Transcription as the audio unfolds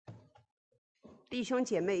弟兄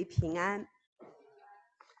姐妹平安。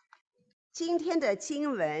今天的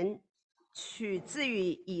经文取自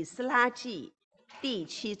于以斯拉记第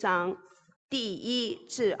7章第1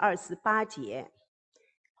至28节。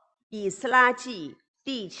以斯拉记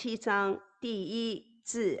第7章第1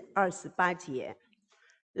至28节，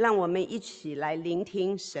让我们一起来聆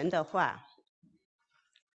听神的话。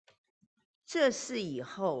这事以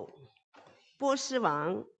后，波斯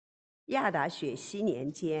王亚达雪西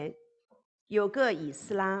年间，有个以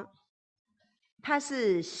斯拉，他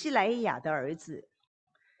是西莱亚的儿子。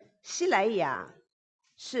西莱亚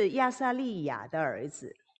是亚撒利雅的儿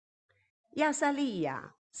子，亚撒利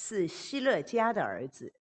雅是希勒家的儿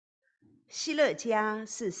子，希勒家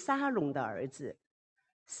是沙龙的儿子，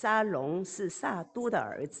沙龙是撒都的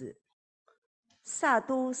儿子，撒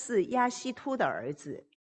都是亚希突的儿子，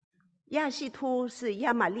亚希突是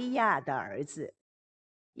亚玛利亚的儿子，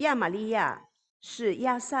亚玛利亚是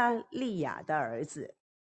亚撒利雅的儿子，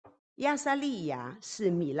亚撒利雅是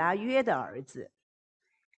米拉约的儿子，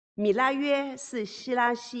米拉约是希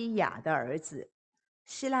拉西雅的儿子，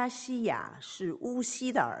希拉西雅是乌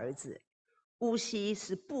西的儿子，乌西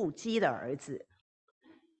是布基的儿子，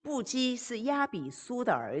布基是亚比苏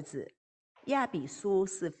的儿子，亚比苏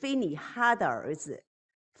是菲尼哈的儿子，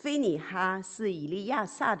菲尼哈是以利亚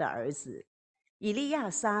撒的儿子，以利亚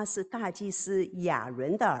撒是大祭司亚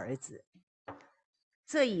伦的儿子。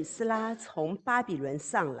这以斯拉从巴比伦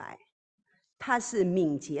上来，他是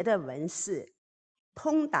敏捷的文士，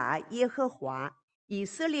通达耶和华以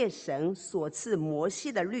色列神所赐摩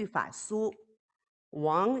西的律法书。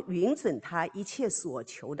王允准他一切所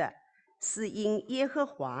求的，是因耶和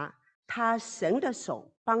华他神的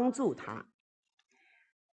手帮助他。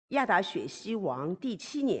亚达雪西王第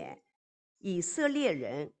7年，以色列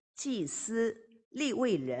人、祭司、利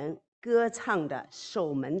未人歌唱的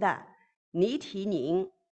守门的尼提宁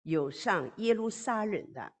有上耶路撒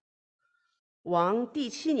冷的。王第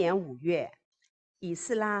7年5月，以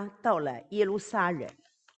斯拉到了耶路撒冷。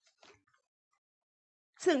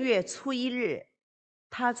正月初1日，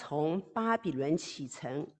他从巴比伦启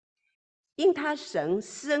程，因他神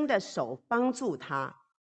施恩的手帮助他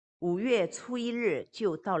，5月初1日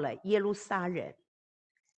就到了耶路撒冷。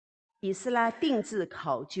以斯拉定志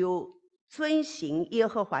考究，遵行耶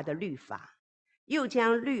和华的律法，又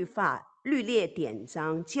将律例典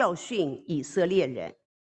章教训以色列人。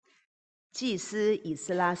祭司以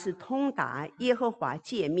斯拉是通达耶和华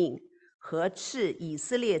诫命和赐以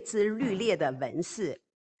色列之律例的文士。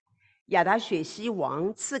亚达雪西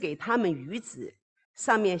王赐给他们谕旨，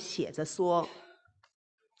上面写着说：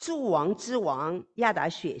诸王之王亚达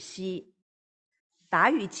雪西，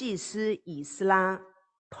达与祭司以斯拉，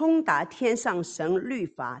通达天上神律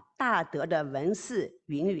法大德的文士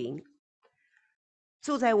云云。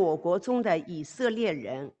住在我国中的以色列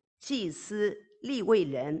人、祭司、利未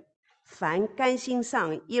人，凡甘心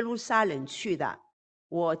上耶路撒冷去的，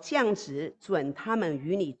我降旨准他们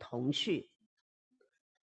与你同去。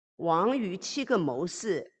王与7个谋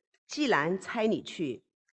士，既然差你去，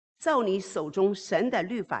照你手中神的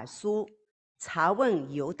律法书，查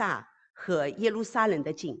问犹大和耶路撒冷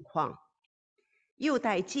的景况，又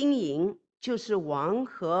带金银，就是王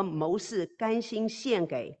和谋士甘心献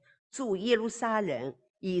给住耶路撒冷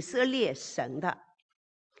以色列神的，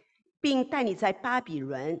并带你在巴比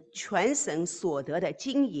伦全省所得的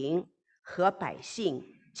金银和百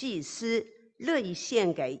姓、祭司乐意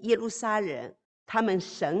献给耶路撒冷他们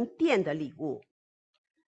神殿的礼物。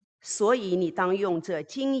所以你当用这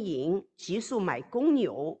金银急速买公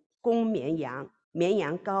牛、公绵羊、绵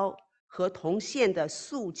羊羔和同献的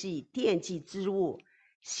素祭、奠祭之物，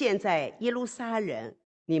献在耶路撒冷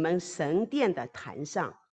你们神殿的坛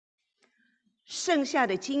上。剩下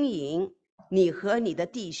的金银，你和你的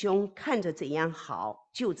弟兄看着怎样好，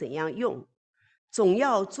就怎样用，总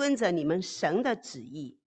要遵着你们神的旨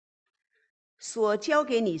意。所交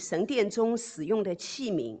给你神殿中使用的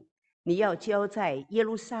器皿，你要交在耶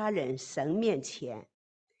路撒冷神面前。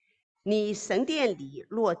你神殿里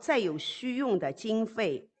若再有需用的经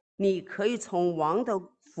费，你可以从王的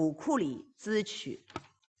府库里支取。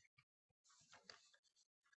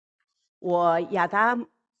我亚达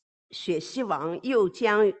雪西王又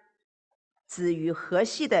将止于河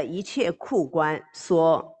西的一切库官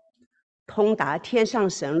说：通达天上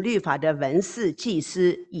神律法的文士祭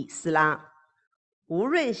司以斯拉，无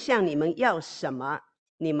论向你们要什么，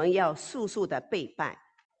你们要速速的备办，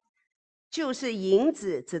就是银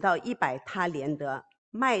子只到100他连得，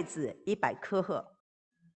麦子100科赫，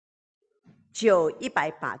酒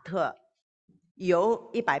100巴特，油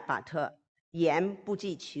100巴特，盐不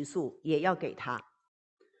计其数，也要给他。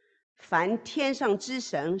凡天上之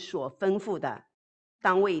神所吩咐的，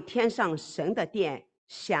当为天上神的殿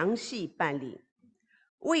详细办理。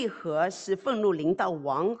为何使愤怒临到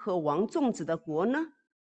王和王众子的国呢？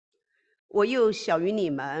我又小于你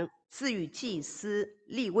们，赐予祭司、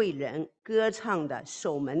利未人、歌唱的、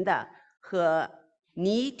守门的和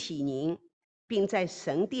尼体宁，并在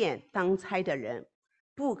神殿当差的人，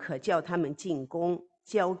不可叫他们进宫、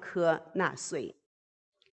交科、纳税。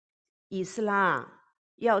以斯拉，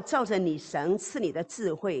要照着你神赐你的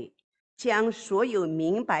智慧，将所有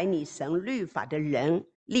明白你神律法的人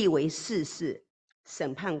立为士事、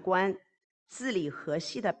审判官，治理河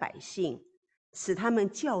西的百姓，使他们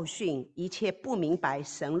教训一切不明白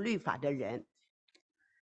神律法的人。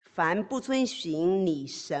凡不遵循你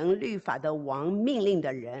神律法的王命令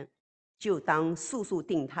的人，就当速速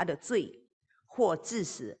定他的罪，或治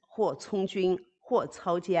死，或充军，或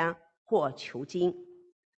抄家，或囚禁。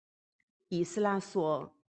以斯拉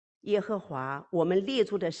说：耶和华我们列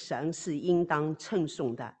祖的神是应当称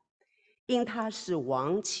颂的，因他使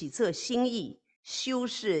王起这心意，修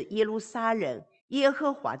饰耶路撒冷耶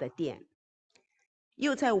和华的殿，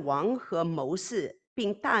又在王和谋士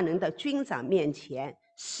并大能的军长面前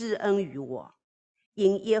施恩于我。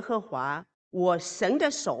因耶和华我神的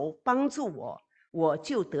手帮助我，我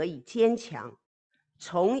就得以坚强。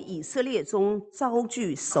从以色列中招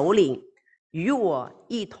聚首领，与我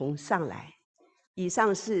一同上来。以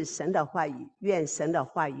上是神的话语，愿神的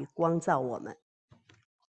话语光照我们。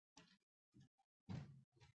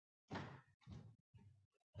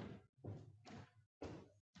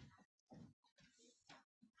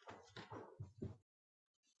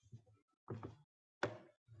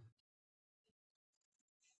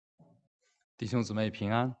弟兄姊妹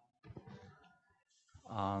平安。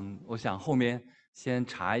我想后面先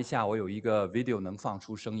查一下，我有一个 video 能放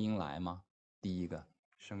出声音来吗？第一个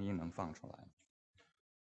声音能放出来吗？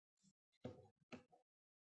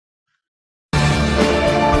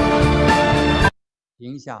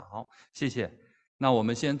停一下，好，谢谢。那我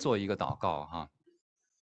们先做一个祷告哈。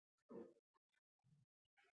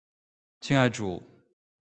亲爱主，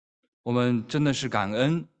我们真的是感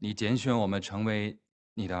恩你拣选我们成为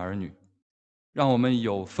你的儿女，让我们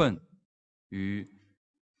有份于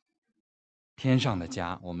天上的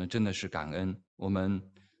家，我们真的是感恩。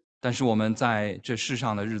但是我们在这世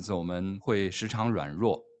上的日子，我们会时常软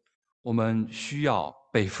弱，我们需要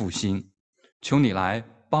被复兴。求你来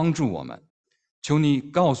帮助我们，求你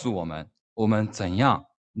告诉我们，我们怎样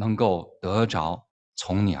能够得着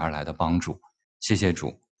从你而来的帮助。谢谢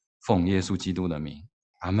主，奉耶稣基督的名，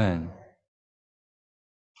阿们。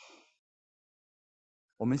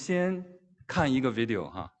我们先看一个 video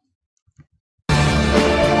哈。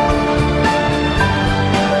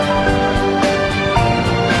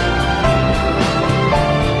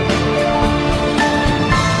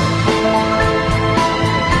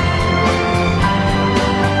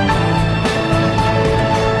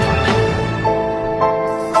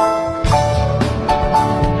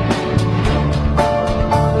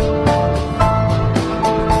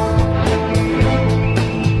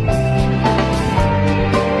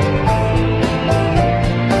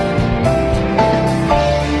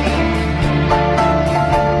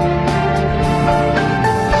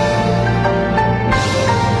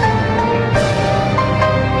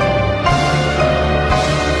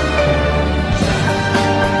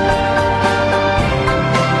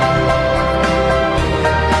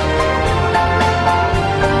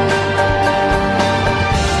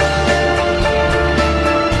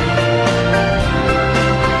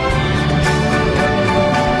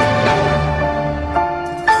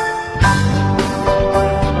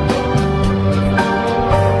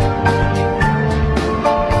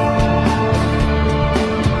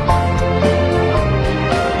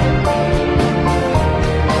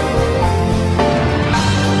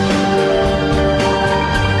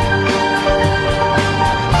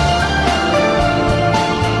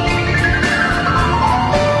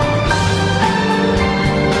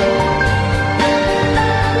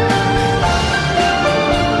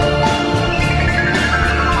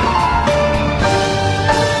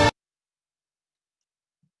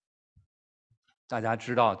大家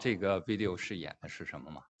知道这个 video 是演的是什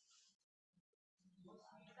么吗？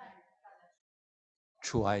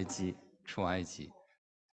出埃及，出埃及。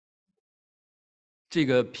这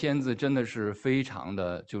个片子真的是非常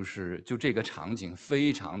的，就这个场景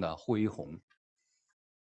非常的恢宏。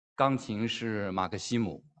钢琴是马克西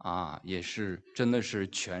姆啊，也是真的是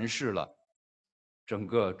诠释了整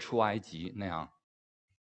个出埃及那样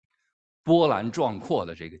波澜壮阔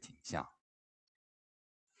的这个景象。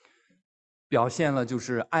表现了就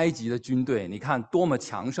是埃及的军队，你看多么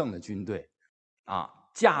强盛的军队啊！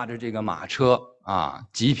驾着这个马车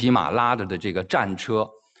几匹马拉着的这个战车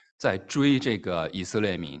在追这个以色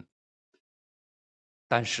列民。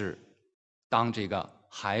但是当这个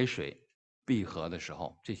海水闭合的时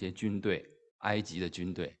候，这些军队，埃及的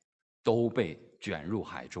军队都被卷入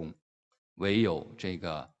海中，唯有这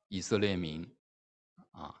个以色列民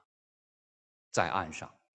在岸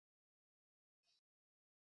上。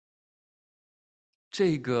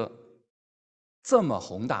这个这么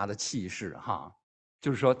宏大的气势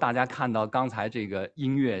就是说大家看到刚才这个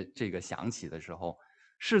音乐这个响起的时候，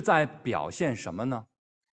是在表现什么呢？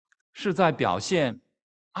是在表现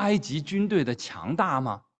埃及军队的强大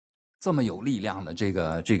吗？这么有力量的这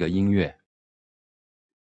个音乐，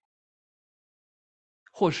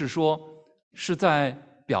或是说是在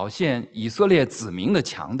表现以色列子民的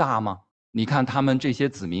强大吗？你看他们这些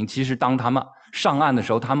子民，其实当他们上岸的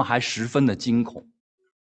时候，他们还十分的惊恐。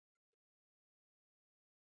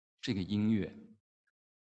这个音乐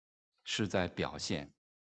是在表现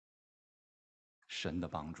神的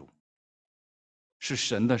帮助，是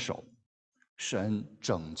神的手，神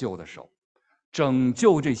拯救的手，拯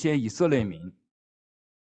救这些以色列民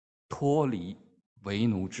脱离为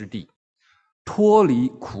奴之地，脱离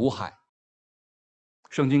苦海。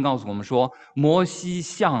圣经告诉我们说，摩西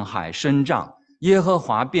向海伸杖，耶和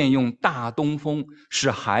华便用大东风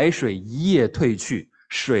使海水一夜退去，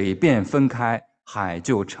水便分开，海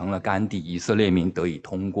就成了干地，以色列民得以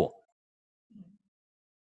通过。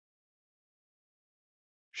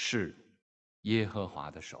是耶和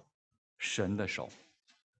华的手，神的手。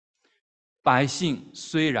百姓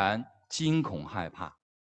虽然惊恐害怕，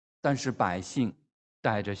但是百姓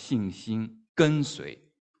带着信心跟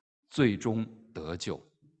随，最终得救。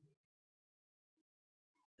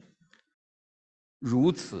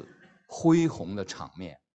如此恢宏的场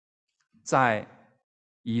面，在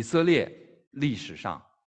以色列历史上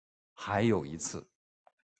还有一次，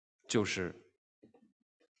就是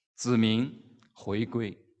子民回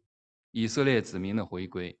归，以色列子民的回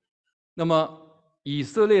归。那么以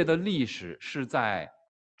色列的历史是在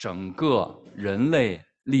整个人类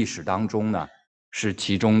历史当中呢，是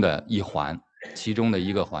其中的一环，其中的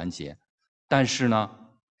一个环节。但是呢，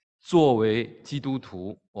作为基督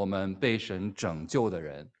徒，我们被神拯救的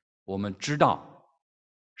人，我们知道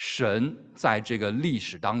神在这个历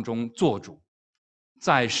史当中做主，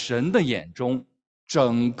在神的眼中，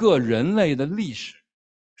整个人类的历史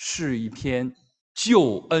是一篇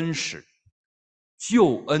救恩史，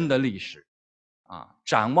救恩的历史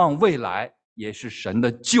展望未来也是神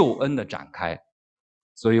的救恩的展开。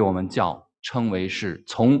所以我们称为是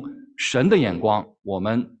从神的眼光，我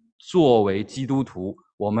们作为基督徒，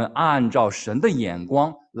我们按照神的眼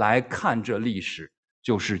光来看这历史，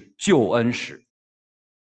就是救恩史。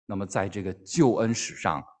那么在这个救恩史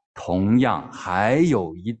上，同样还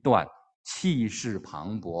有一段气势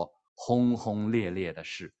磅礴、轰轰烈烈的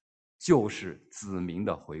事，就是子民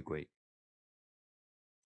的回归。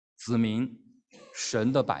子民，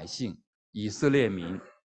神的百姓，以色列民，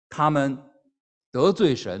他们得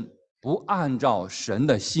罪神，不按照神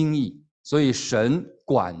的心意，所以神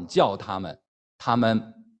管教他们，他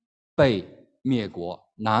们被灭国，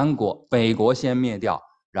南国、北国先灭掉，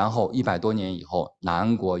然后100多年以后，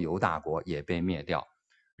南国犹大国也被灭掉，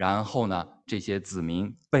然后呢，这些子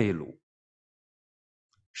民被掳。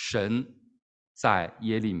神在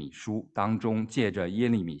耶利米书当中，借着耶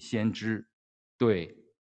利米先知对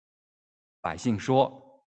百姓说：“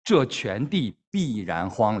这全地必然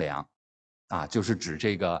荒凉。”就是指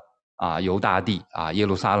这个犹大地耶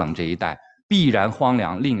路撒冷这一带必然荒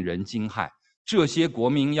凉，令人惊骇。这些国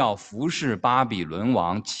民要服侍巴比伦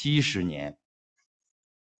王70年。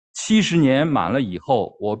70年满了以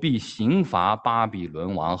后，我必刑罚巴比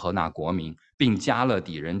伦王和那国民，并加勒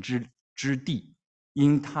底人之地，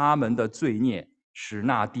因他们的罪孽，使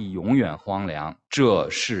那地永远荒凉。这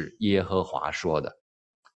是耶和华说的。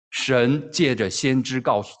神借着先知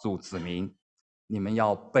告诉子民，你们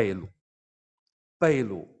要被掳，被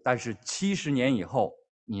掳，但是70年以后，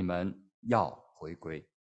你们要回归。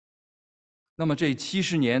那么这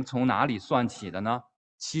70年从哪里算起的呢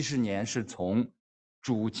？70年是从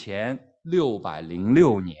主前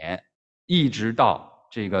606年，一直到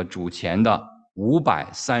这个主前的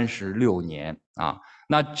536年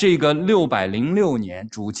那这个606年，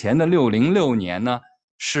主前的606年呢，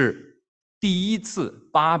是第一次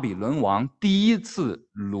巴比伦王第一次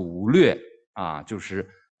掳掠就是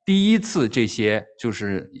第一次这些就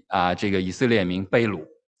是这个以色列民被掳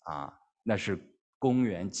那是公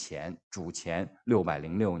元主前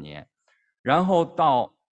606年，然后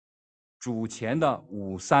到主前的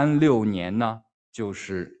536年呢，就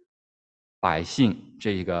是百姓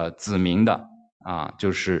这个子民的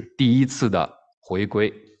就是第一次的回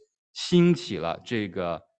归。兴起了这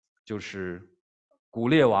个就是古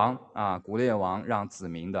列王啊，古列王让子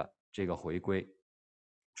民的这个回归，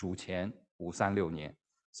主前536年，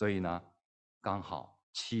所以呢刚好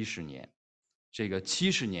70年。这个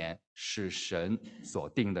70年是神所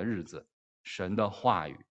定的日子，神的话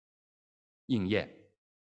语应验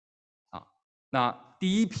啊。那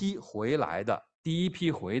第一批回来的，第一批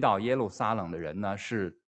回到耶路撒冷的人呢，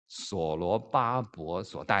是所罗巴伯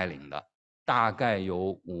所带领的，大概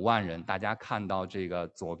有5万人。大家看到这个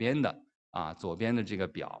左边的这个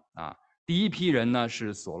表啊，第一批人呢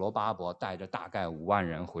是所罗巴伯带着大概5万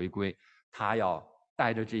人回归，他要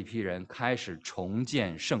带着这批人开始重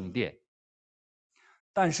建圣殿。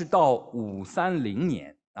但是到530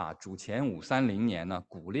年啊，主前530年呢，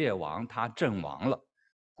古列王他阵亡了。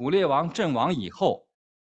古列王阵亡以后，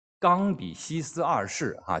冈比西斯2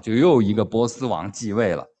世啊，就又一个波斯王继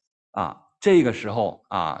位了啊。这个时候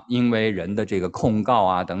啊，因为人的这个控告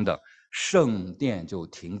啊等等，圣殿就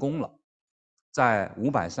停工了。在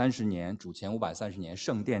530年，主前530年，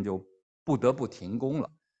圣殿就不得不停工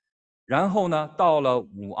了。然后呢，到了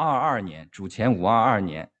522年，主前522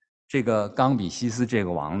年。这个冈比西斯这个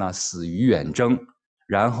王呢死于远征，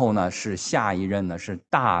然后呢是下一任呢是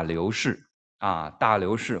大流士啊，大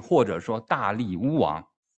流士或者说大利乌王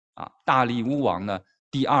啊，大利乌王呢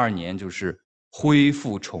第2年就是恢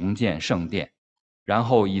复重建圣殿，然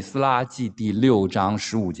后以斯拉记第6章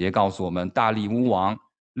15节告诉我们，大利乌王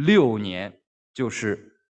6年就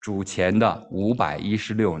是主前的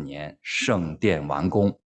516年，圣殿完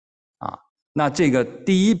工啊。那这个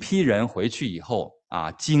第一批人回去以后啊，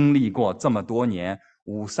经历过这么多年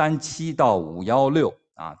，537到516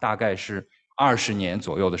啊，大概是20年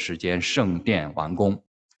左右的时间，圣殿完工。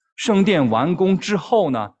圣殿完工之后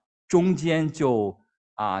呢，中间就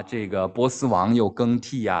这个波斯王又更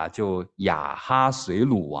替啊，就亚哈随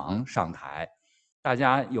鲁王上台。大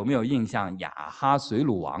家有没有印象？亚哈随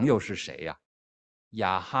鲁王又是谁呀？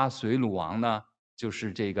亚哈随鲁王呢，就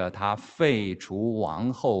是这个他废除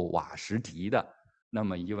王后瓦什提的那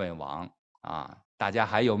么一位王啊。大家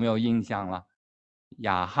还有没有印象了？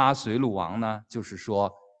亚哈随鲁王呢，就是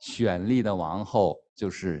说选立的王后就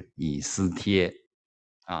是以斯帖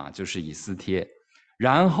啊，就是以斯帖。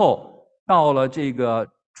然后到了这个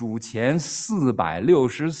主前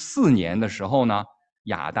464年的时候呢，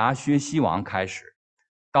亚达薛西王开始，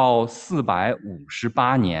到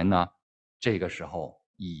458年呢，这个时候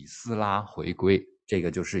以斯拉回归，这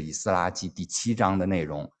个就是以斯拉记第7章的内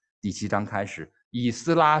容。第7章开始，以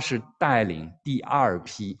斯拉是带领第2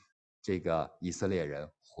批这个以色列人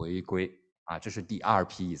回归啊，这是第2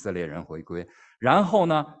批以色列人回归。然后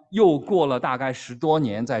呢，又过了大概10多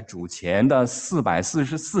年，在主前的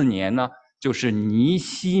444年呢，就是尼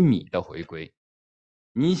希米的回归。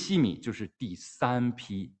尼希米就是第3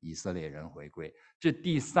批以色列人回归。这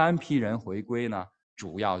第3批人回归呢，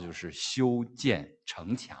主要就是修建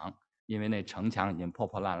城墙，因为那城墙已经破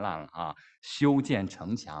破烂烂了啊。修建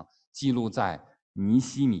城墙记录在尼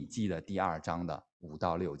希米记的第2章的5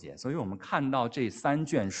到6节。所以我们看到这3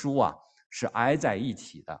卷书啊是挨在一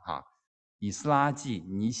起的哈。以斯拉记、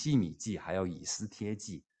尼希米记还有以斯帖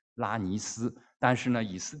记、拉尼斯。但是呢，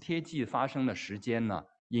以斯帖记发生的时间呢，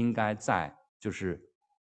应该在就是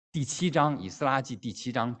第7章，以斯拉记第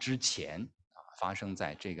7章之前发生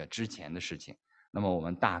在这个之前的事情。那么我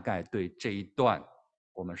们大概对这一段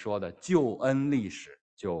我们说的救恩历史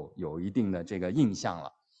就有一定的这个印象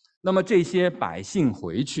了。那么这些百姓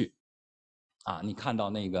回去你看到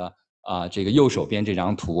那个这个右手边这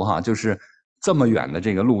张图哈，就是这么远的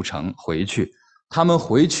这个路程回去。他们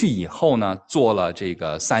回去以后呢，做了这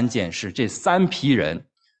个3件事。这3批人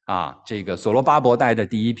这个所罗巴伯带的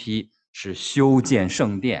第一批是修建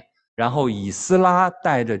圣殿，然后以斯拉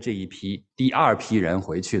带着这一批第2批人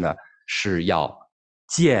回去呢，是要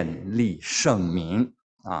建立圣民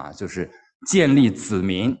就是建立子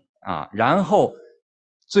民然后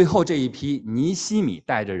最后这一批尼希米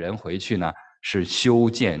带着人回去呢，是修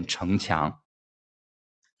建城墙。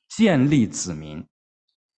建立子民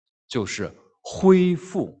就是恢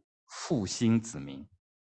复复兴子民，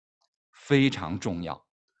非常重要。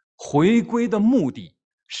回归的目的，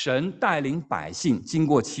神带领百姓经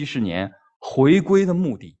过70年回归的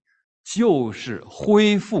目的，就是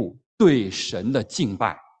恢复对神的敬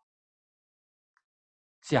拜。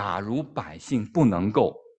假如百姓不能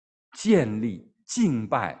够建立敬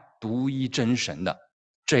拜独一真神的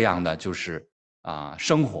这样的就是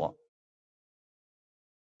生活，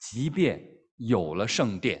即便有了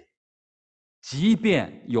圣殿，即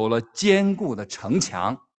便有了坚固的城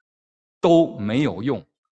墙，都没有用，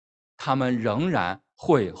他们仍然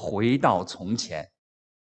会回到从前。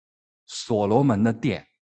所罗门的殿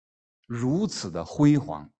如此的辉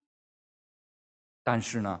煌，但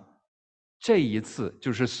是呢，这一次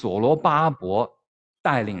就是所罗巴伯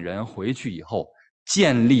带领人回去以后，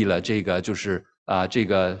建立了这个这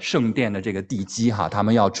个圣殿的这个地基哈，他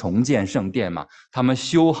们要重建圣殿嘛，他们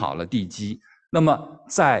修好了地基。那么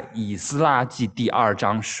在以斯拉记第2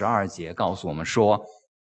章12节告诉我们说，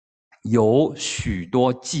有许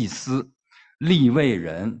多祭司、利未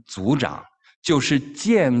人、族长，就是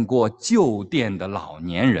见过旧殿的老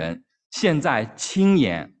年人，现在亲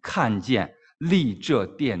眼看见立这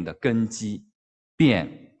殿的根基，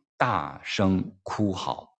便大声哭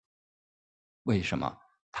嚎。为什么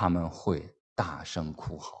他们会大声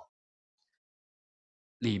哭嚎？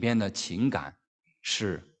里边的情感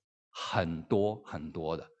是很多很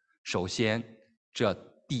多的。首先，这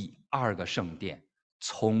第2个圣殿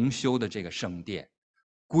重修的这个圣殿，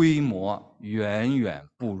规模远远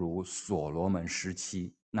不如所罗门时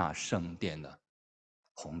期那圣殿的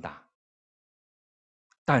宏大。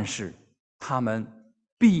但是他们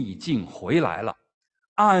毕竟回来了，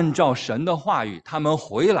按照神的话语，他们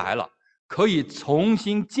回来了，可以重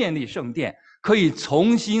新建立圣殿，可以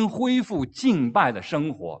重新恢复敬拜的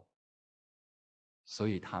生活，所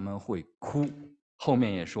以他们会哭。后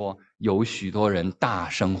面也说，有许多人大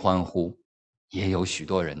声欢呼，也有许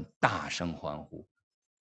多人大声欢呼。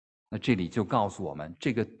那这里就告诉我们，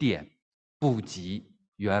这个殿不及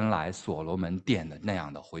原来所罗门殿的那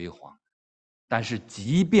样的辉煌。但是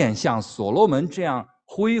即便像所罗门这样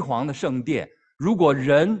辉煌的圣殿，如果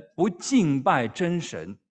人不敬拜真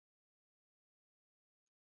神，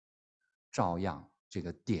照样这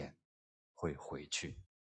个殿会回去。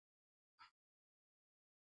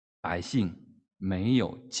百姓没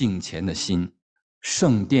有敬虔的心，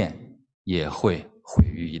圣殿也会毁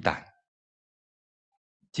于一旦。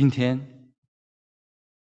今天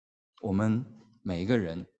我们每一个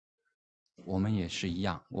人，我们也是一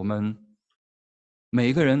样，我们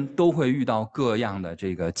每个人都会遇到各样的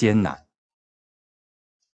这个艰难，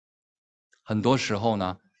很多时候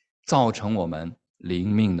呢，造成我们灵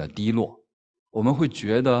命的低落，我们会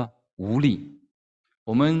觉得无力，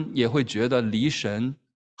我们也会觉得离神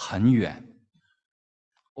很远，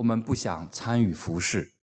我们不想参与服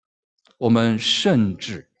事，我们甚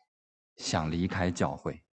至想离开教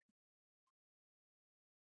会。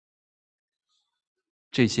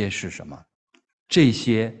这些是什么？这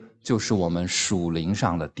些就是我们属灵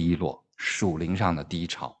上的低落，属灵上的低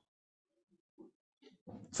潮。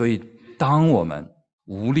所以当我们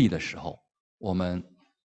无力的时候，我们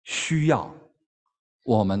需要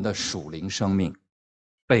我们的属灵生命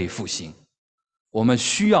被复兴，我们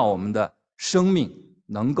需要我们的生命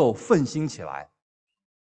能够奋兴起来。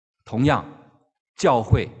同样，教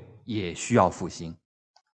会也需要复兴。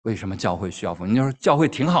为什么教会需要复兴？你说教会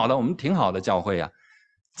挺好的，我们挺好的教会啊。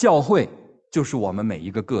教会就是我们每一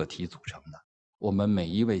个个体组成的，我们每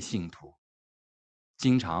一位信徒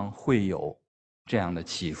经常会有这样的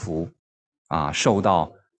起伏啊，受到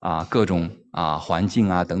各种环境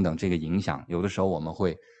等等这个影响，有的时候我们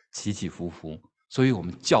会起起伏伏，所以我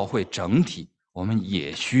们教会整体我们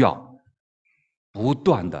也需要不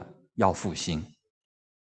断的要复兴，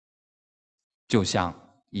就像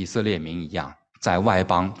以色列民一样，在外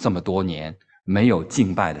邦这么多年没有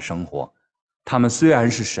敬拜的生活，他们虽然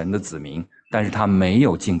是神的子民，但是他没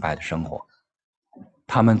有敬拜的生活，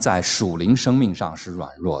他们在属灵生命上是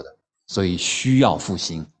软弱的，所以需要复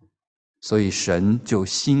兴。所以神就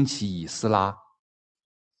兴起以斯拉，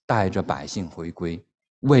带着百姓回归，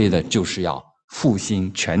为的就是要复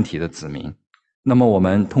兴全体的子民。那么我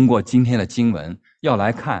们通过今天的经文，要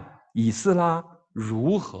来看以斯拉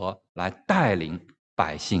如何来带领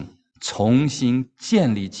百姓重新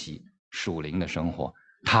建立起属灵的生活。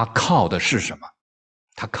他靠的是什么？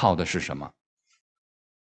他靠的是什么？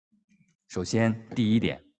首先，第一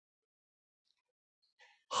点，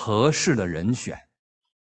合适的人选，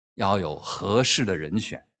要有合适的人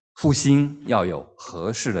选，复兴要有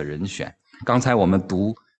合适的人选。刚才我们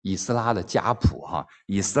读以斯拉的家谱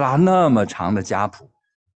以斯拉那么长的家谱，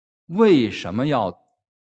为什么要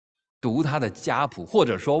读他的家谱？或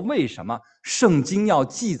者说为什么圣经要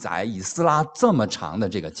记载以斯拉这么长的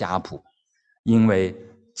这个家谱？因为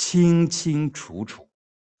清清楚楚，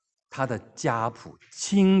他的家谱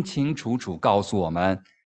清清楚楚告诉我们，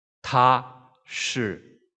他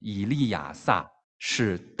是以利亚撒，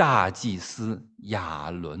是大祭司亚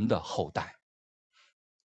伦的后代，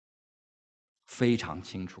非常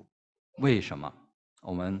清楚。为什么？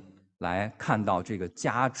我们来看到这个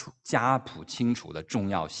家谱清楚的重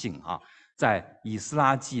要性在以斯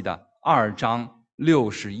拉记的2章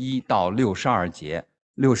61到62节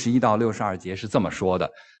，61到62节是这么说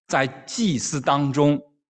的：在祭司当中，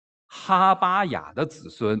哈巴雅的子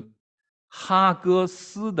孙哈戈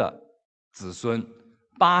斯的子孙，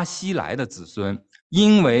巴西来的子孙，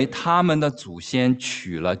因为他们的祖先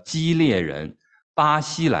娶了基列人巴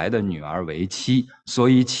西来的女儿为妻，所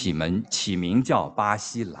以起名叫巴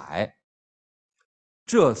西来。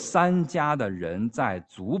这3家的人在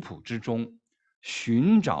族谱之中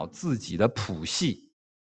寻找自己的谱系，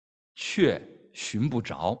却寻不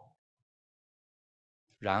着。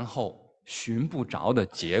然后寻不着的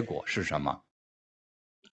结果是什么？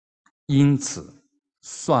因此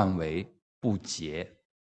算为不洁，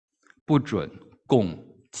不准供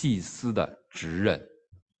祭司的职任。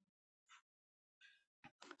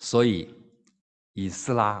所以以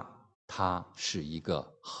斯拉他是一个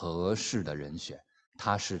合适的人选，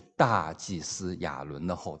他是大祭司亚伦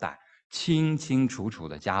的后代，清清楚楚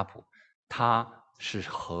的家谱，他是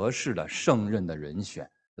合适的圣任的人选，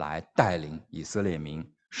来带领以色列民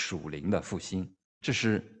属灵的复兴。这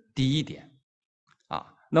是第一点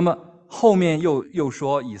啊。那么后面又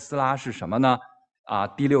说以斯拉是什么呢？啊，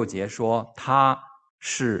第6节说他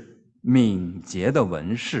是敏捷的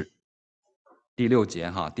文士。第6节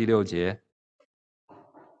哈，第6节，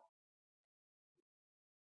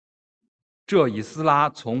这以斯拉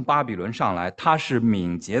从巴比伦上来，他是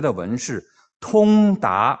敏捷的文士，通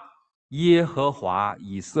达耶和华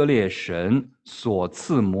以色列神所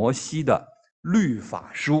赐摩西的律法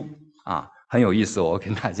书啊，很有意思，我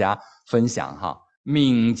跟大家分享哈。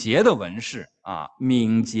敏捷的文士啊，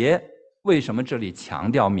敏捷为什么这里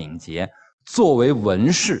强调敏捷？作为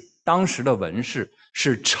文士，当时的文士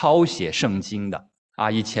是抄写圣经的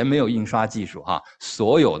啊，以前没有印刷技术哈，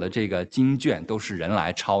所有的这个经卷都是人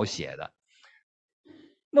来抄写的。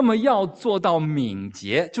那么要做到敏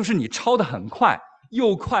捷，就是你抄得很快，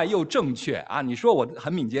又快又正确啊！你说我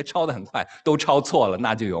很敏捷，抄得很快，都抄错了，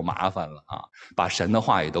那就有麻烦了啊！把神的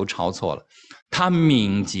话语都抄错了。他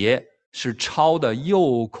敏捷是抄得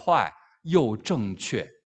又快又正确，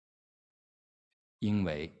因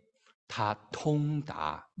为他通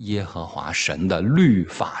达耶和华神的律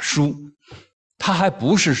法书。他还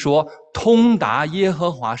不是说通达耶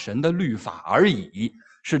和华神的律法而已，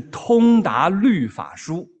是通达律法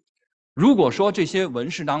书。如果说这些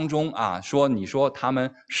文士当中啊，你说他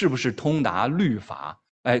们是不是通达律法？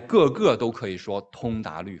哎，个个都可以说通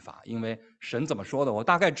达律法，因为神怎么说的，我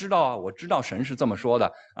大概知道啊，我知道神是这么说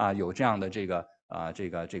的啊，有这样的这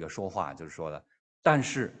个说话就是说的。但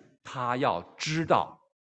是他要知道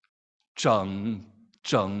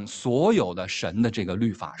整所有的神的这个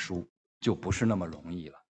律法书，就不是那么容易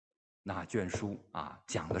了。哪卷书啊，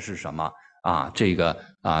讲的是什么啊？这个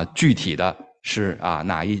啊，具体的是啊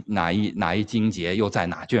哪一经节又在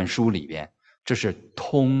哪卷书里边？这是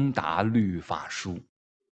通达律法书。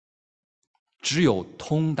只有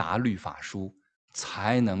通达律法书，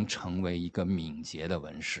才能成为一个敏捷的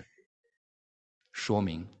文士。说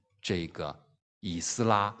明这个以斯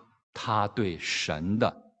拉他对神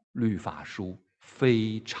的律法书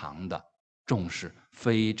非常的重视，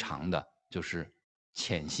非常的就是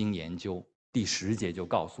潜心研究。第10节就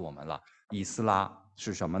告诉我们了，以斯拉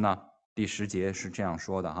是什么呢？第10节是这样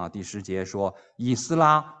说的哈，第10节说，以斯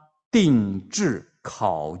拉定志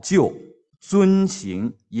考究，遵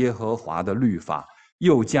行耶和华的律法，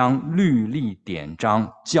又将律例典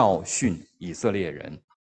章教训以色列人。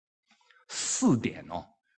4点哦，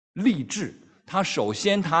立志，他首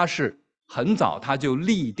先他是很早他就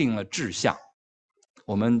立定了志向。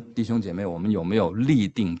我们弟兄姐妹，我们有没有立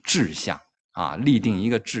定志向啊？立定一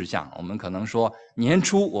个志向，我们可能说年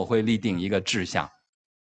初我会立定一个志向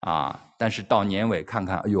啊，但是到年尾看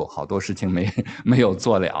看，哎呦，好多事情没有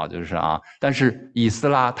做了，就是啊。但是以斯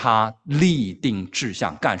拉他立定志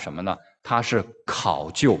向干什么呢？他是考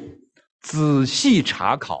究，仔细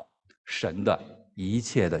查考神的一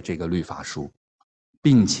切的这个律法书，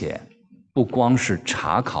并且不光是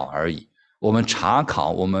查考而已。我们查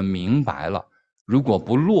考，我们明白了，如果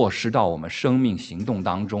不落实到我们生命行动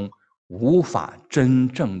当中，无法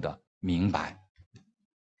真正的明白。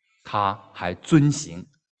他还遵行，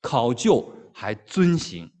考究还遵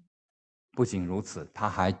行。不仅如此，他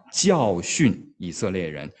还教训以色列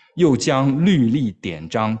人，又将律例典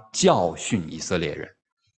章教训以色列人。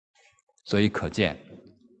所以可见，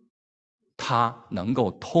他能够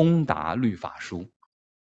通达律法书，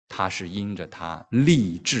他是因着他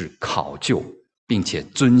立志考究，并且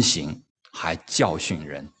遵行，还教训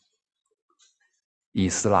人。以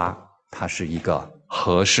斯拉他是一个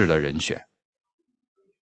合适的人选。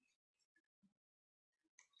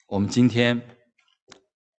我们今天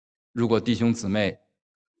如果弟兄姊妹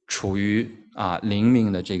处于灵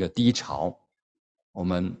命的这个低潮，我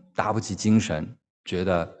们打不起精神，觉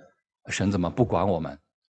得神怎么不管我们？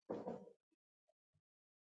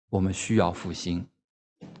我们需要复兴。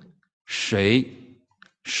谁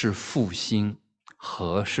是复兴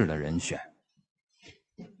合适的人选？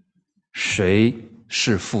谁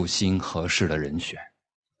是复兴合适的人选？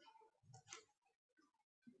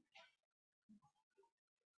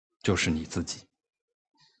就是你自己。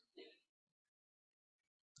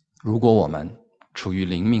如果我们处于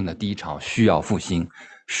灵命的低潮，需要复兴，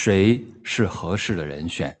谁是合适的人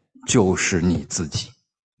选？就是你自己。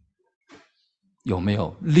有没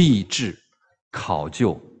有立志考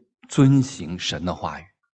究遵行神的话语，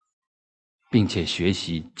并且学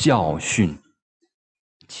习教训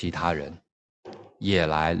其他人，也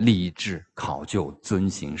来立志考究遵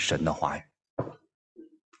行神的话语？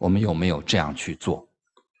我们有没有这样去做？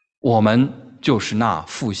我们就是那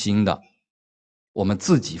复兴的，我们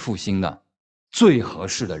自己复兴的最合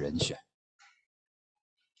适的人选。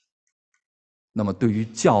那么对于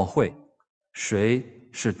教会，谁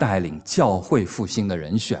是带领教会复兴的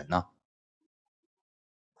人选呢？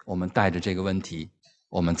我们带着这个问题，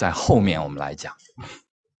我们在后面我们来讲。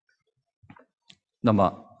那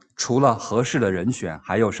么除了合适的人选，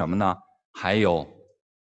还有什么呢？还有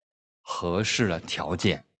合适的条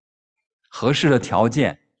件。合适的条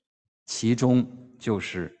件，其中就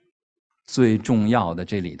是最重要的，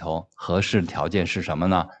这里头合适的条件是什么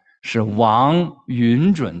呢？是王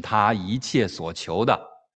允准他一切所求的。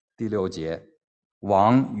第6节，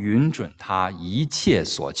王允准他一切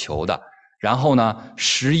所求的。然后呢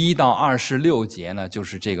，11到26节呢，就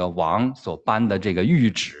是这个王所颁的这个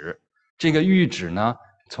谕旨。这个谕旨呢，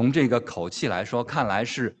从这个口气来说，看来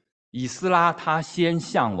是以斯拉他先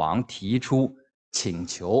向王提出请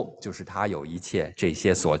求，就是他有一切这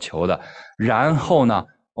些所求的，然后呢，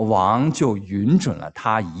王就允准了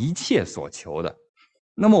他一切所求的。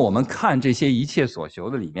那么我们看这些一切所求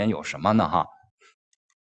的里面有什么呢？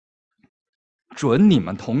准你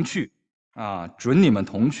们同去啊，准你们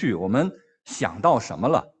同去。我们想到什么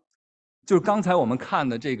了？就是刚才我们看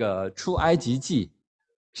的这个出埃及记，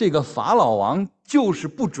这个法老王就是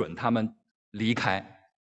不准他们离开。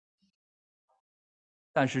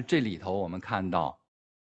但是这里头我们看到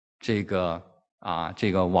这个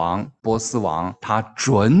王波斯王，他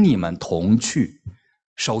准你们同去。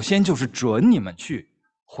首先就是准你们去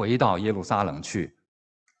回到耶路撒冷去，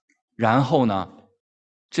然后呢，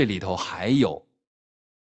这里头还有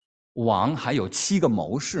王还有7个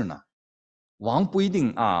谋士呢。王不一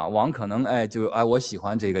定啊，王可能我喜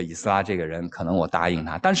欢这个以斯拉这个人，可能我答应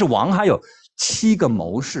他。但是王还有7个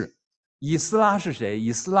谋士。以斯拉是谁？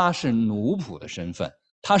以斯拉是奴仆的身份，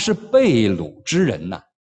他是被掳之人呐。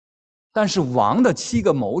但是王的7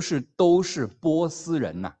个谋士都是波斯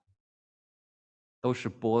人呐，都是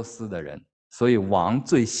波斯的人。所以王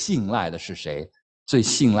最信赖的是谁？最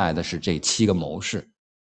信赖的是这7个谋士。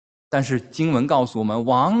但是经文告诉我们，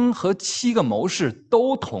王和7个谋士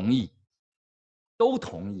都同意，都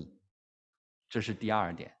同意。这是第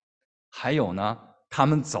2点。还有呢，他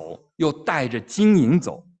们走又带着金银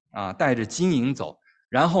走啊，带着金银走，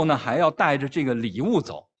然后呢还要带着这个礼物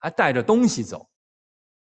走，还带着东西走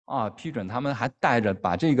啊，批准他们还带着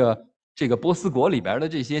把这个波斯国里边的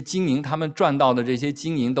这些金银，他们赚到的这些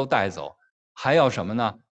金银都带走。还要什么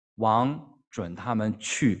呢？王准他们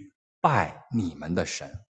去拜你们的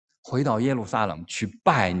神，回到耶路撒冷去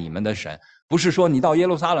拜你们的神。不是说你到耶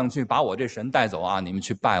路撒冷去把我这神带走啊，你们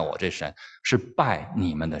去拜我这神，是拜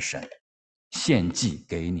你们的神，献祭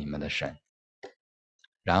给你们的神。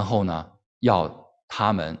然后呢，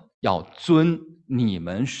他们要遵你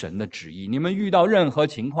们神的旨意。你们遇到任何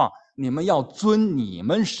情况，你们要遵你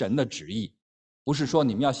们神的旨意，不是说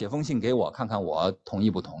你们要写封信给我，看看我同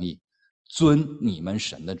意不同意。遵你们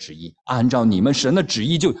神的旨意，按照你们神的旨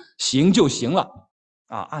意就行了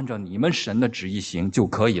啊，按照你们神的旨意行就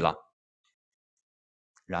可以了。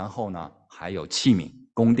然后呢，还有器皿，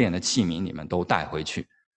宫殿的器皿你们都带回去。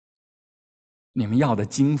你们要的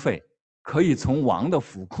经费可以从王的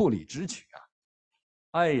府库里支取啊！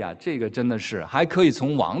哎呀，这个真的是还可以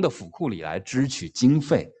从王的府库里来支取经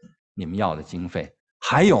费，你们要的经费。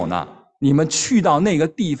还有呢，你们去到那个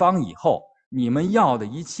地方以后，你们要的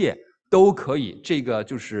一切都可以。这个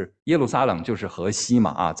就是耶路撒冷，就是河西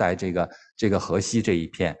嘛啊，在这个河西这一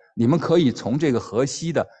片，你们可以从这个河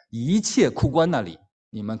西的一切库官那里，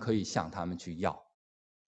你们可以向他们去要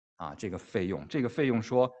啊，这个费用。这个费用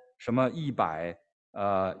说什么100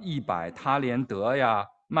他连德呀，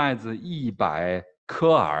麦子100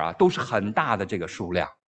科尔啊，都是很大的这个数量，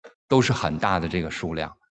都是很大的这个数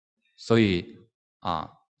量。所以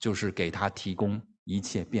啊，就是给他提供一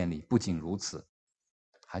切便利。不仅如此，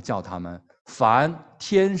还叫他们凡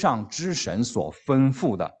天上之神所吩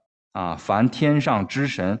咐的啊，凡天上之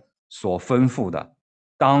神所吩咐的，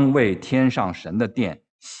当为天上神的殿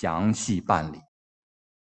详细办理。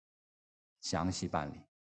详细办理。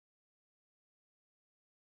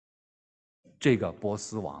这个波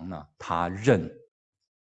斯王呢，他认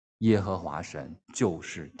耶和华神就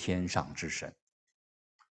是天上之神，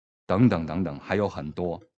等等等等，还有很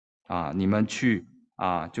多啊。你们去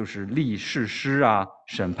啊，就是立士师啊、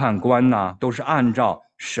审判官呐，都是按照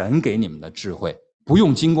神给你们的智慧，不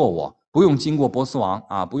用经过我，不用经过波斯王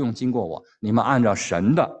啊，不用经过我，你们按照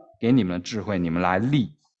神的给你们的智慧，你们来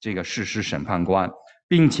立这个士师审判官，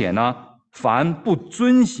并且呢，凡不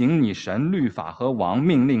遵行你神律法和王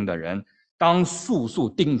命令的人，当速速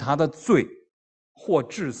定他的罪，或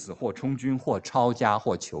治死，或充军，或抄家，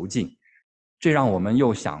或囚禁。这让我们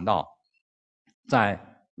又想到，在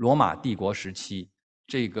罗马帝国时期，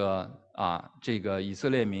这个以色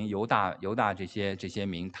列民、犹大这些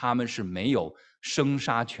民，他们是没有生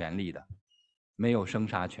杀权利的，没有生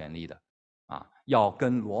杀权利的啊，要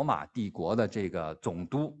跟罗马帝国的这个总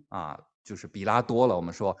督啊，就是比拉多了，我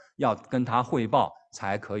们说要跟他汇报，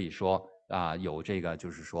才可以说啊有这个，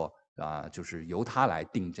就是说啊，就是由他来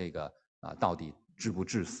定这个啊到底治不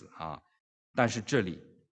治死啊。但是这里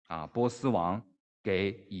啊，波斯王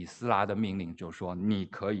给以斯拉的命令就是说，你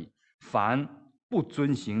可以凡不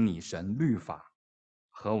遵行你神律法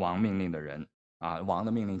和王命令的人啊，王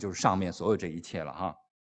的命令就是上面所有这一切了哈，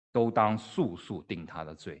都当速速定他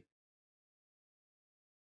的罪。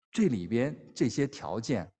这里边这些条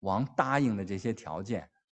件，王答应的这些条件，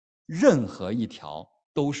任何一条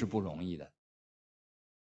都是不容易的。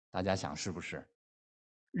大家想是不是？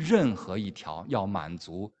任何一条要满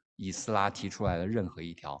足以斯拉提出来的任何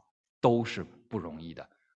一条都是不容易的，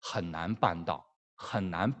很难办到，很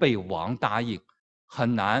难被王答应，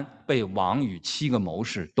很难被王与7个谋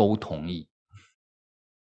士都同意。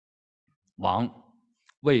王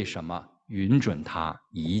为什么允准他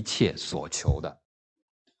一切所求的？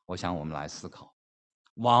我想我们来思考，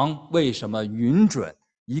王为什么允准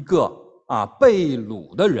一个被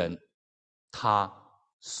掳的人他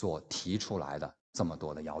所提出来的这么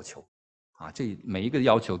多的要求啊？这每一个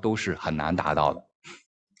要求都是很难达到的。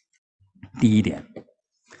第一点，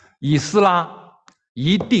以斯拉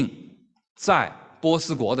一定在波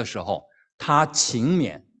斯国的时候，他勤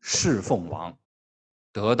勉侍奉王，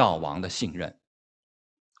得到王的信任。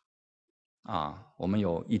我们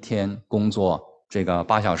有一天工作这个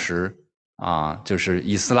8小时就是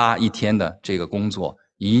以斯拉一天的这个工作，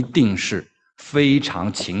一定是非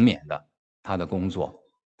常勤勉的，他的工作，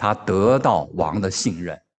他得到王的信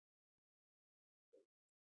任。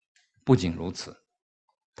不仅如此，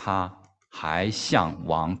他还向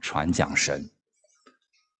王传讲神。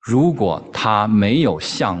如果他没有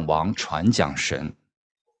向王传讲神，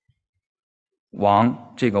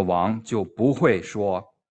这个王就不会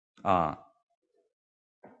说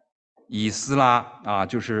以斯拉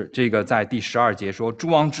就是这个在第12节说，诸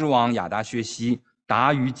王之王亚达薛西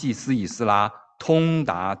达于祭司以斯拉，通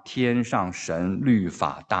达天上神律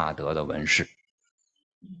法大德的文士。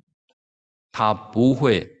他不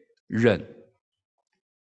会认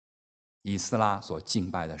以斯拉所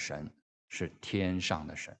敬拜的神是天上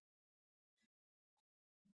的神，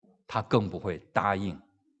他更不会答应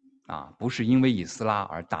不是因为以斯拉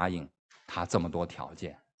而答应他这么多条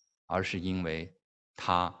件，而是因为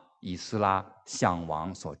以斯拉向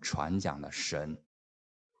王所传讲的神，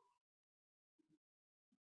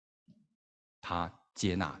他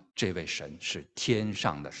接纳这位神是天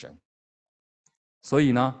上的神。所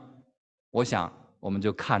以呢，我想我们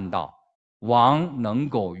就看到王能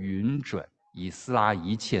够允准以斯拉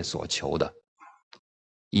一切所求的，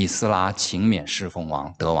以斯拉勤勉侍奉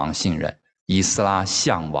王，得王信任，以斯拉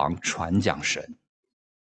向王传讲神。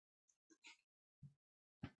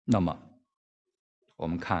那么我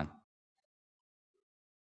们看，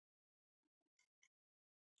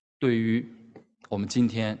对于我们今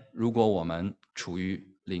天，如果我们处于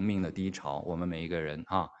灵命的低潮，我们每一个人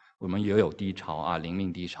我们也有低潮灵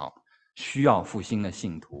命低潮，需要复兴的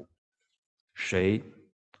信徒，谁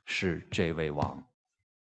是这位王？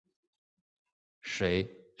谁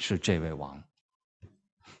是这位王？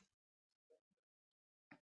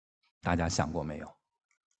大家想过没有？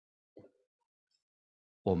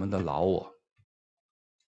我们的老我，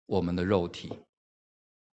我们的肉体，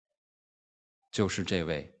就是这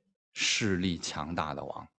位势力强大的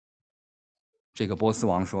王。这个波斯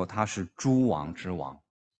王说他是诸王之王。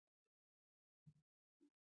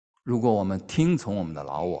如果我们听从我们的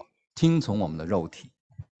老我，听从我们的肉体，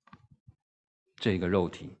这个肉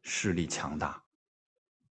体势力强大，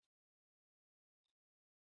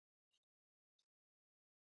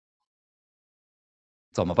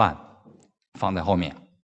怎么办？放在后面。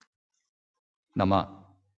那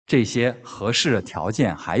么这些合适的条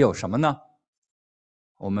件还有什么呢？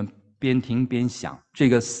我们边听边想，这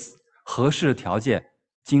个合适的条件，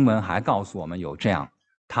经文还告诉我们有这样，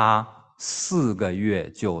他4个月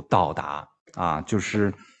就到达啊，就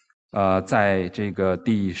是在这个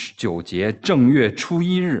第9节正月初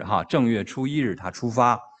1日哈，正月初1日他出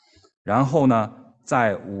发，然后呢，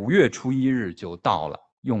在5月初1日就到了，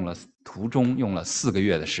途中用了4个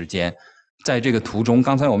月的时间。在这个途中，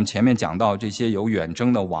刚才我们前面讲到，这些有远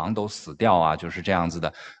征的王都死掉啊，就是这样子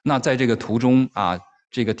的。那在这个途中啊，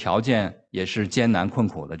这个条件也是艰难困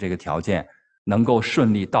苦的，这个条件能够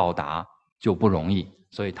顺利到达就不容易，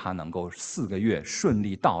所以他能够4个月顺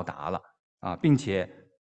利到达了啊，并且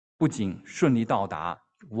不仅顺利到达，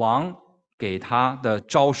王给他的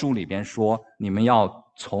诏书里边说，你们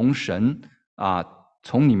要从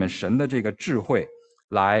你们神的这个智慧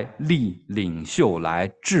来立领袖，来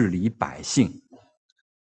治理百姓。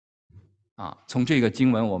从这个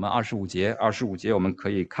经文我们25节我们可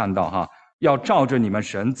以看到哈，要照着你们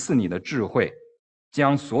神赐你的智慧，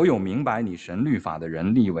将所有明白你神律法的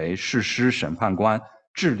人立为士师、审判官，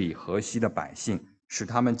治理河西的百姓，使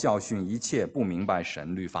他们教训一切不明白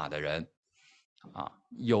神律法的人。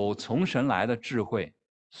有从神来的智慧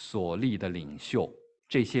所立的领袖，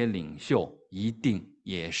这些领袖一定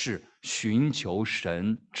也是寻求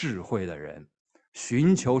神智慧的人，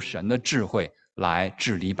寻求神的智慧来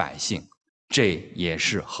治理百姓，这也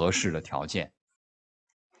是合适的条件。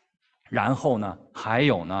然后呢，还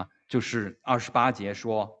有呢，就是28节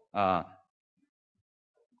说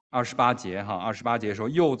28节说，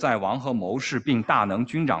又在王和谋士并大能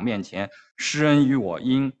军长面前施恩于我，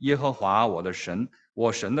因耶和华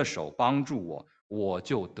我神的手帮助我，我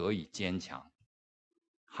就得以坚强。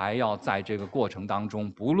还要在这个过程当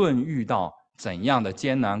中，不论遇到怎样的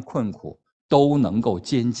艰难困苦，都能够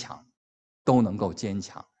坚强，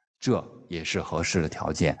这也是合适的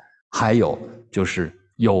条件。还有就是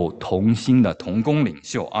有同心的同工领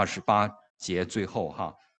袖，28节最后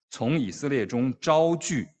从以色列中招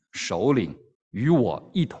聚首领与我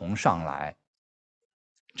一同上来。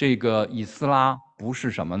这个以斯拉不是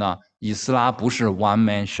什么呢？以斯拉不是 one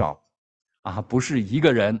man shop 不是一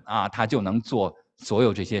个人他就能做所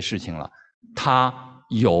有这些事情了。他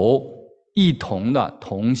有一同的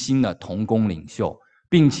同心的同工领袖，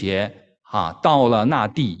并且到了那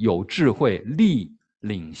地有智慧立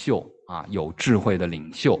领袖有智慧的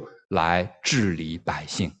领袖来治理百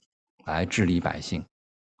姓，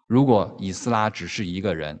如果以斯拉只是一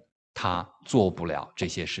个人，他做不了这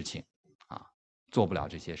些事情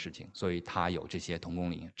所以他有这些同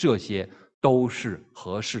工领，这些都是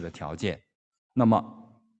合适的条件。那么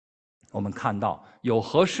我们看到有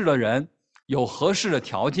合适的人，有合适的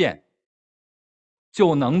条件，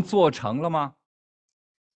就能做成了吗？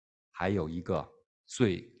还有一个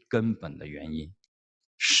最根本的原因，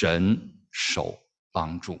神手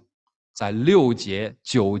帮助。在6节、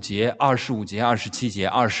9节、25节、27节、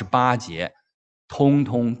28节，通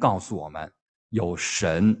通告诉我们有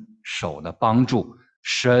神手的帮助，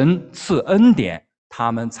神赐恩典，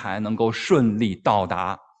他们才能够顺利到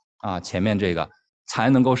达前面这个才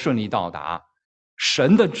能够顺利到达，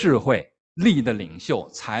神的智慧立的领袖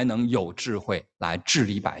才能有智慧来治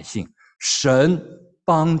理百姓。神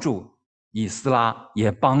帮助以斯拉，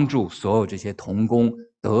也帮助所有这些同工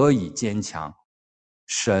得以坚强，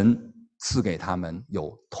神赐给他们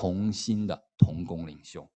有同心的同工领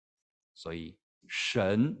袖，所以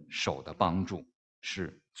神手的帮助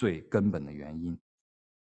是最根本的原因。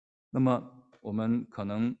那么我们可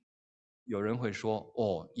能有人会说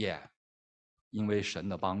因为神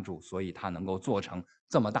的帮助，所以他能够做成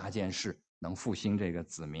这么大件事，能复兴这个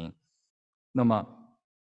子民。那么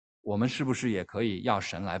我们是不是也可以要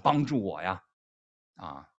神来帮助我呀？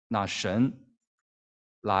那神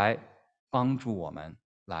来帮助我们，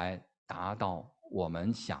来达到我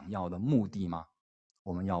们想要的目的吗？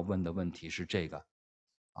我们要问的问题是这个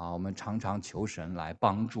我们常常求神来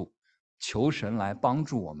帮助，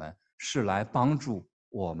我们，是来帮助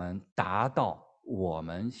我们达到我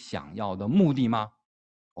们想要的目的吗？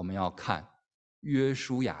我们要看约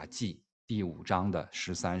书亚记第5章的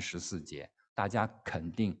13、14节，大家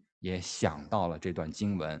肯定也想到了这段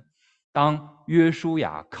经文。当约书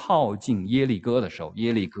亚靠近耶利哥的时候，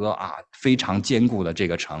耶利哥非常坚固的这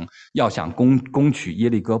个城，要想攻取耶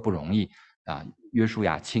利哥不容易约书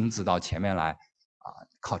亚亲自到前面来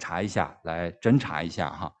考察一下，来侦查一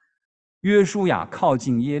下约书亚靠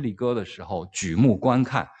近耶利哥的时候，举目观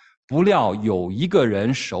看，不料有一个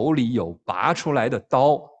人手里有拔出来的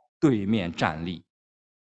刀，对面站立。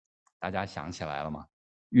大家想起来了吗？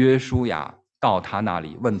约书亚到他那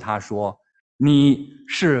里问他说，你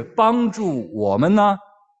是帮助我们呢，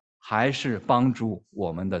还是帮助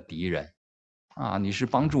我们的敌人你是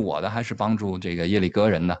帮助我的，还是帮助这个耶利哥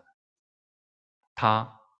人呢？他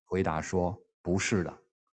回答说，不是的，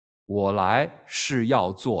我来是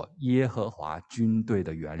要做耶和华军队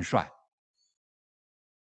的元帅。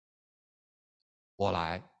我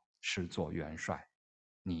来是做元帅，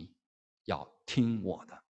你要听我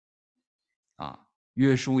的。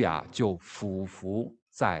约书亚就俯伏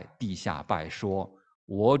在地下拜说：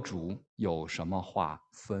我主有什么话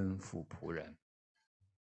吩咐仆人？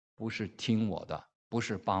不是听我的，不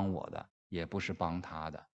是帮我的，也不是帮他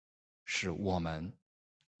的，是我们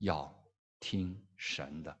要听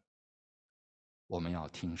神的。我们要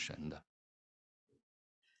听神的。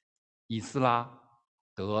以斯拉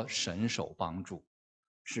得神手帮助，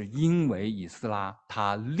是因为以斯拉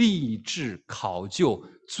他立志考究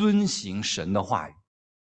遵行神的话语，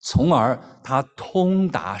从而他通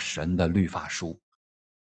达神的律法书，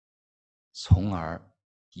从而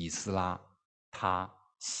以斯拉他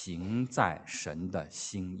行在神的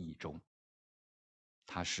心意中，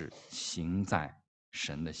他是行在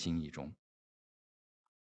神的心意中。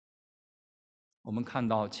我们看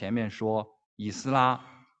到前面说以斯拉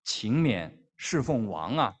勤勉侍奉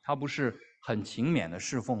王啊，他不是很勤勉的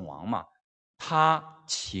侍奉王嘛？他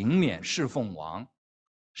勤勉侍奉王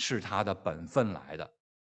是他的本分来的，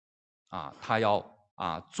他要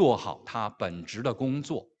做好他本职的工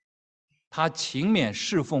作。他勤勉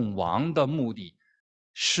侍奉王的目的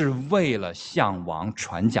是为了向王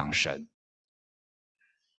传讲神，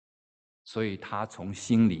所以他从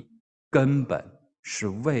心里根本是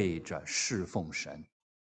为着侍奉神，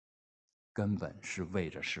根本是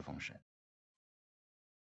为着侍奉神。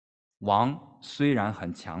王虽然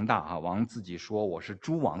很强大王自己说我是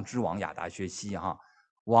诸王之王亚达薛西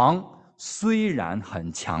王虽然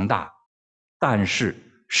很强大，但是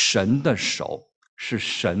神的手是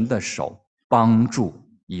神的手帮助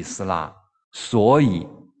以斯拉，所以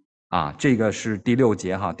这个是第6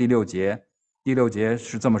节第六节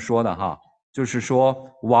是这么说的就是说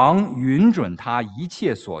王允准他一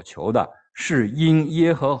切所求的，是因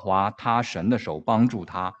耶和华他神的手帮助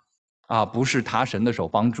他不是他神的手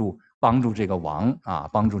帮助这个王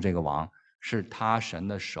帮助这个王，是他神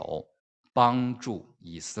的手帮助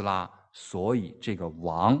以斯拉。所以这个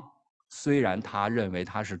王虽然他认为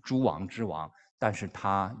他是诸王之王，但是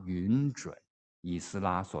他允准以斯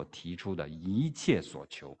拉所提出的一切所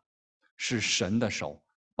求，是神的手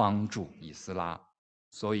帮助以斯拉。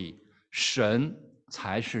所以神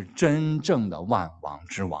才是真正的万王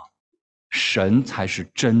之王，神才是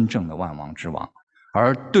真正的万王之王。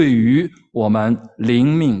而对于我们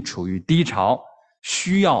灵命处于低潮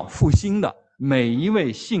需要复兴的每一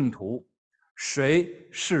位信徒，谁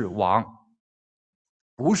是王？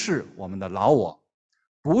不是我们的老我，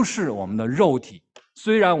不是我们的肉体。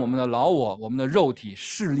虽然我们的老我，我们的肉体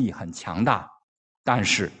势力很强大，但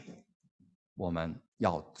是我们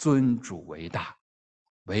要尊主为大，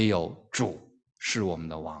唯有主是我们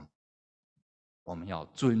的王，我们要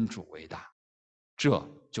尊主为大，这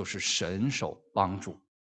就是神手帮助，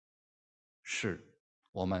是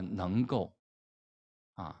我们能够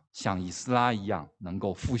像以斯拉一样能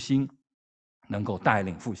够复兴，能够带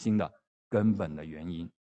领复兴的根本的原因。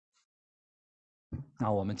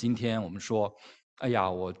那我们今天我们说，哎呀，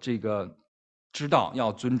我这个知道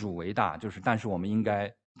要尊主为大，但是我们应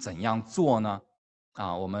该怎样做呢？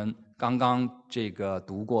我们刚刚这个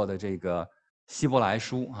读过的这个希伯来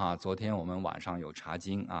书昨天我们晚上有查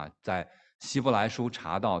经在希伯来书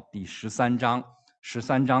查到第13章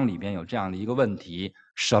，13章里边有这样的一个问题：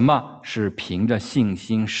什么是凭着信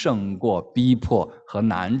心胜过逼迫和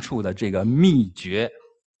难处的这个秘诀？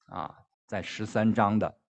在13章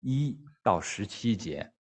的1到17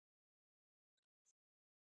节。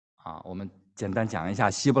我们简单讲一下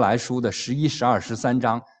希伯来书的11、12、13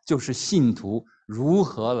章，就是信徒如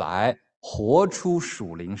何来活出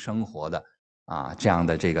属灵生活的这样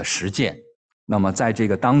的这个实践。那么在这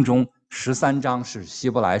个当中，13章是希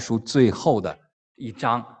伯来书最后的一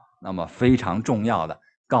章，那么非常重要的，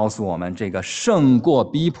告诉我们这个胜过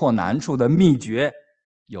逼迫难处的秘诀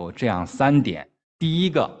有这样3点。第一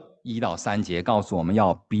个1到3节告诉我们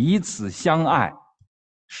要彼此相爱。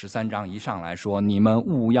13章一上来说，你们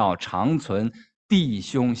务要常存弟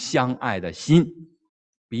兄相爱的心，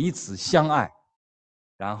彼此相爱。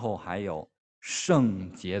然后还有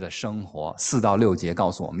圣洁的生活，4到6节告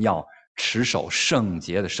诉我们要持守圣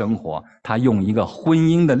洁的生活。他用一个婚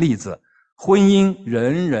姻的例子，婚姻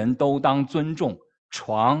人人都当尊重，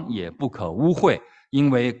床也不可污秽，因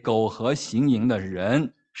为苟合行淫的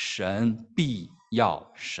人，神必要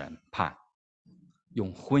审判。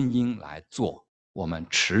用婚姻来做我们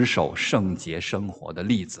持守圣洁生活的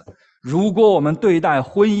例子。如果我们对待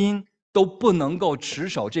婚姻都不能够持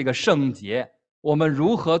守这个圣洁，我们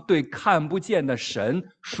如何对看不见的神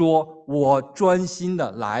说，我专心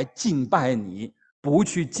的来敬拜你，不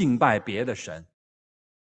去敬拜别的神？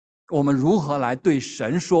我们如何来对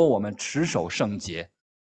神说我们持守圣洁？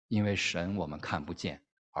因为神我们看不见，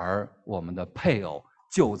而我们的配偶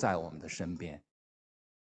就在我们的身边。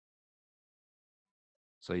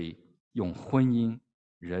所以用婚姻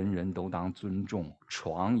人人都当尊重，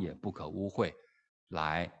床也不可污秽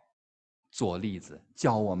来做例子，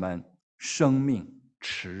教我们生命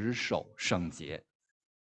持守圣洁，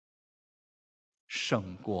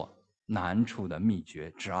胜过难处的秘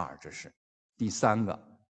诀之二。这是第三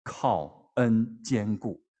个，靠恩坚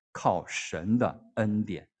固，靠神的恩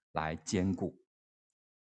典来坚固。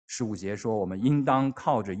15节说，我们应当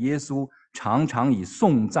靠着耶稣，常常以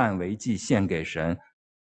颂赞为祭献给神，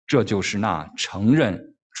这就是那承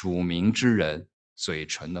认主名之人嘴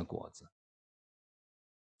唇的果子。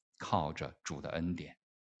靠着主的恩典。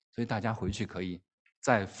所以大家回去可以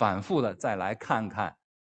再反复的再来看看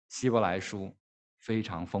希伯来书非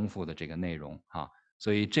常丰富的这个内容啊。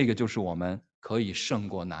所以这个就是我们可以胜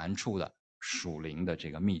过难处的属灵的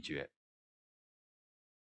这个秘诀。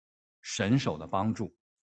神手的帮助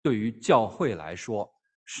对于教会来说，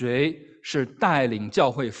谁是带领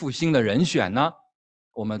教会复兴的人选呢？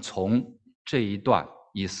我们从这一段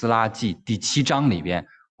以斯拉记第7章里边，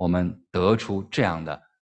我们得出这样的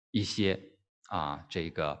一些这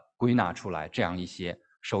个归纳出来这样一些。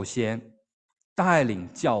首先，带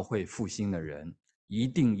领教会复兴的人一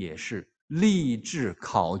定也是立志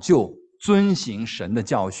考究遵行神的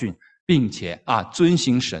教训，并且遵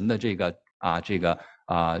行神的这个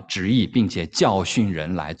旨意，并且教训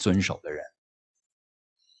人来遵守的人。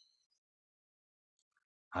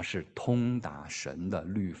他是通达神的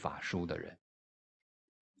律法书的人，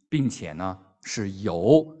并且呢是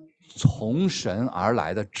有从神而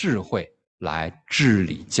来的智慧来治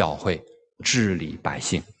理教会、治理百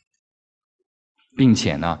姓，并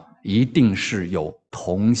且呢一定是有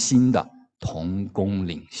同心的同工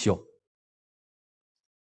领袖，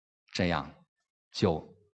这样就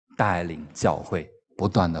带领教会不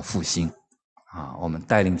断的复兴我们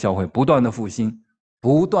带领教会不断的复兴，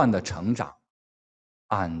不断的成长，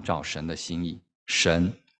按照神的心意，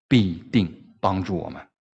神必定帮助我们。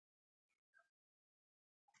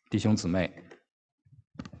弟兄姊妹，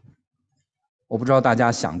我不知道大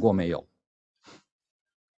家想过没有，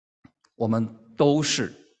我们都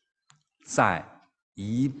是在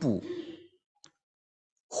一部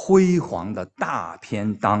辉煌的大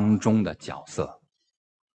片当中的角色。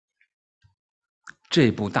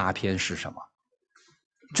这部大片是什么？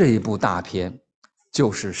这部大片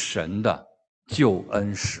就是神的救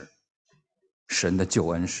恩史。神的救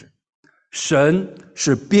恩史，神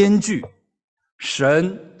是编剧，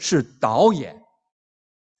神是导演。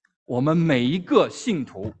我们每一个信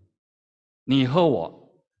徒，你和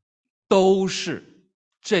我都是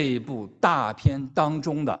这部大片当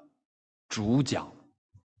中的主角。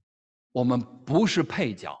我们不是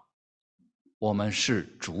配角，我们是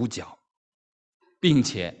主角，并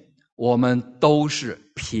且我们都是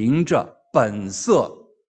凭着本色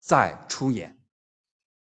在出演。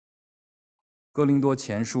哥林多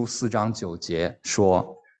前书4章9节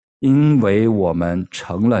说，因为我们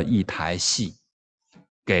成了一台戏，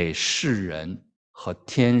给世人和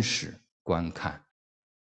天使观看。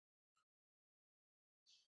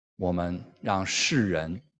我们让世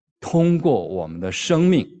人通过我们的生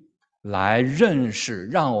命来认识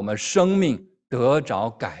让我们生命得着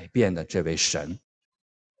改变的这位神。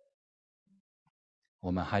我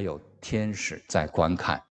们还有天使在观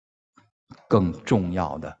看，更重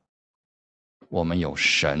要的，我们有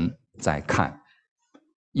神在看，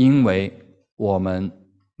因为我们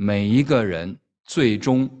每一个人最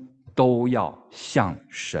终都要向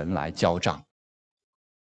神来交账。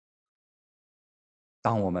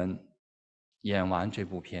当我们演完这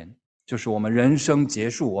部片，就是我们人生结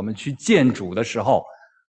束，我们去见主的时候，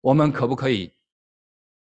我们可不可以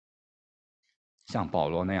像保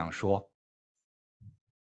罗那样说，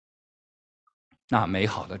那美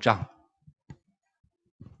好的仗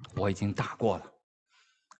我已经打过了，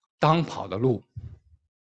当跑的路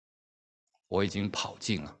我已经跑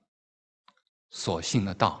尽了，所信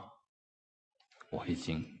的道我已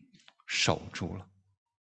经守住了。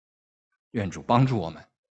愿主帮助我们，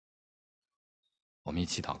我们一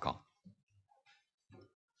起祷告。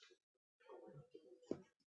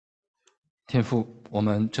天父，我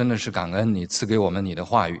们真的是感恩你赐给我们你的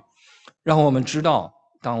话语，让我们知道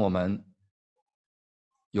当我们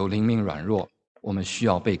有灵命软弱，我们需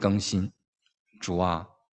要被更新。主啊，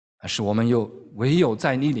是我们唯有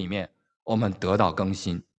在你里面我们得到更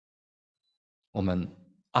新，我们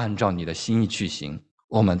按照你的心意去行，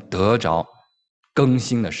我们得着更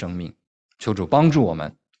新的生命。求主帮助我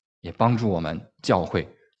们，也帮助我们教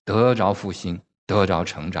会得着复兴，得着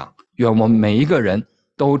成长。愿我们每一个人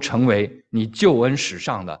都成为你救恩史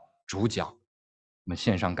上的主角。我们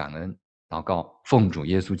献上感恩祷告，奉主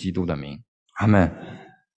耶稣基督的名，阿们。